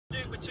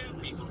two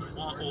people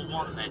or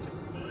one then?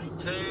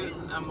 2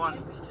 and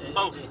 1.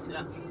 Both?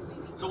 Yeah.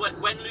 So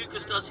when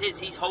Lucas does his,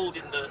 he's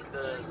holding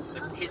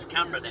his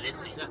camera then,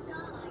 isn't he? Yeah.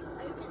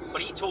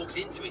 But he talks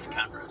into his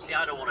camera. See,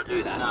 I don't want to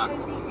do that. No.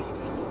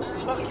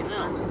 Fucking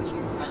hell.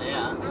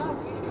 Yeah.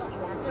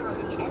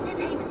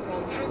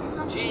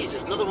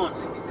 Jesus, another one.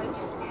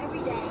 Every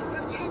day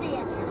from 10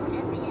 a.m. till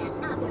 10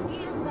 p.m. at the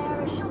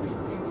Villaspera Shopping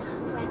Centre,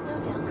 Puerto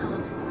del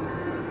Carmen.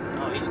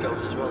 Oh, he's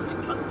going as well, this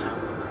cunt now.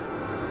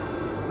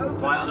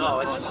 Right, oh,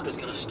 this fucker's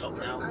going to stop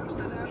now.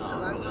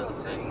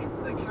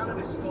 The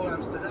Cannabis Store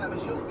Amsterdam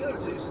is your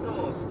go-to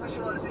store,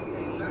 specialising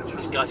in natural.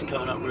 This guy's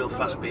coming up real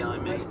fast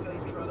behind me.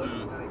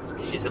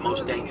 This is the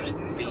most dangerous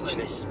beach,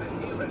 this.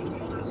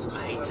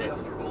 I hate it.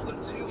 More than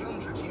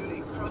 200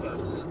 unique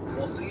products.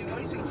 What are you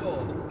waiting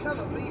for? Come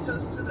and meet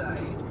us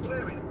today.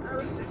 We're in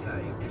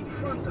Arrecife, in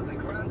front of the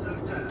Grand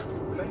Hotel.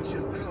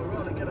 Mention Power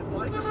On and get a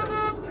 5%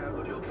 discount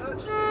on your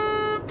purchases. We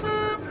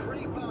have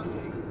free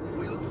parking.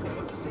 We look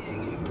forward to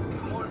seeing you.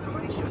 For more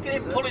information, Look at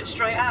him pulling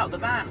straight out the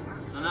van.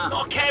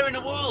 Not a care in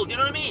the world, you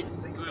know what I mean?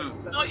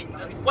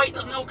 Wait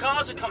till no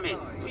cars are coming.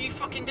 What are you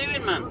fucking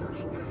doing, man?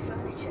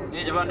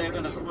 You're the one who's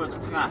going to cause a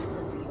crash.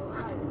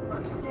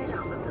 Fed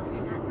up of the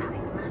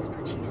flat-packed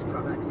mass-produced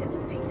products in the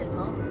big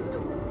department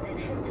stores, then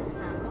head to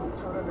San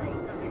Bartolome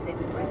and visit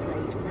Red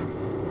Lake San.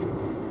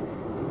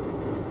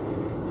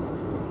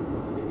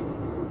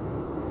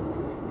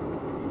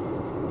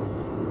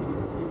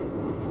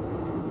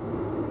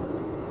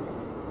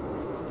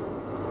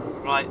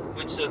 Right,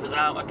 windsurfer's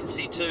out, I can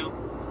see 2.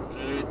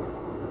 Good.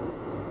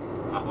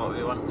 That's what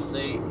we want to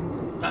see.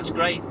 That's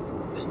great.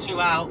 There's 2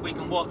 out, we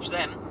can watch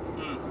them.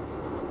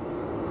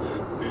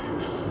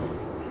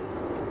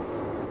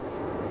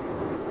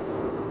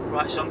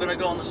 Right, so I'm going to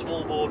go on the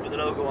small board with the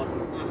logo on.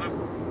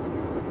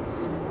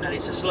 And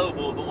it's a slow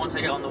board, but once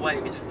I get on the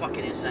wave, it's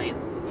fucking insane.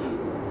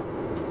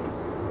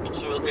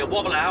 So it'll be a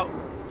wobble out,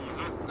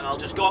 and I'll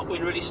just go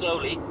upwind really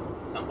slowly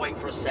and wait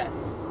for a set.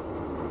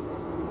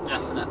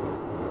 Definite.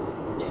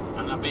 Yeah.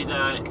 And I'll be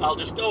there. I'll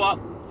just go up.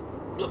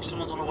 Look,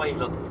 someone's on a wave,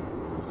 look.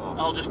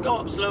 I'll just go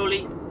up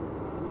slowly,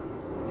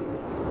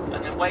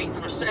 and then wait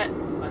for a set,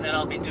 and then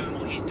I'll be doing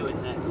what he's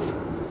doing there.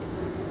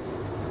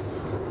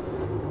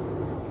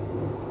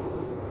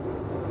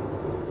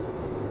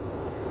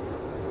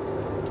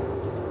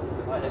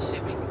 Right, let's see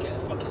if we can get a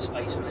fucking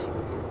space, mate.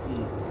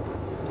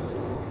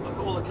 Look at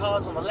all the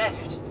cars on the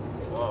left.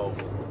 Whoa.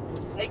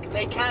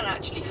 They can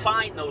actually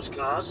find those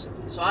cars,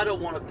 so I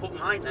don't want to put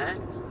mine there.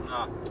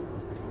 No.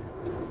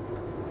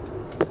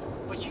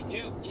 But you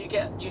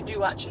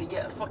do actually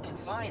get a fucking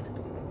fine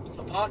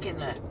for parking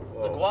there.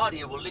 Whoa. The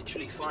Guardia will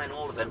literally fine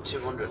all of them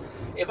 200.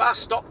 If I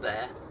stop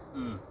there,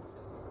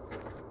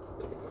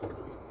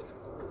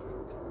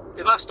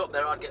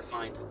 I'd get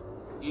fined.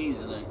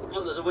 Easily.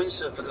 Look, there's a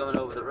windsurfer going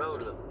over the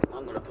road. Look,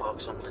 I'm going to park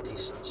somewhere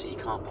decent, so you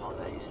can't park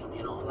there.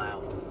 You're not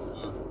allowed.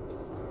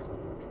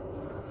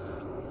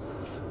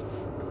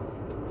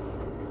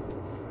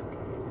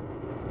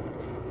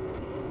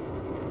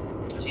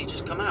 Has he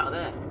just come out of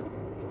there?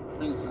 I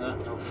think so.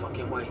 No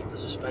fucking way.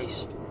 There's a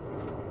space.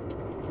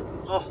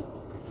 Oh.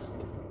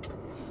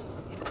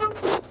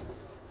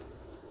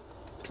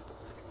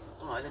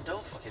 Alright, then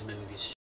don't fucking move, you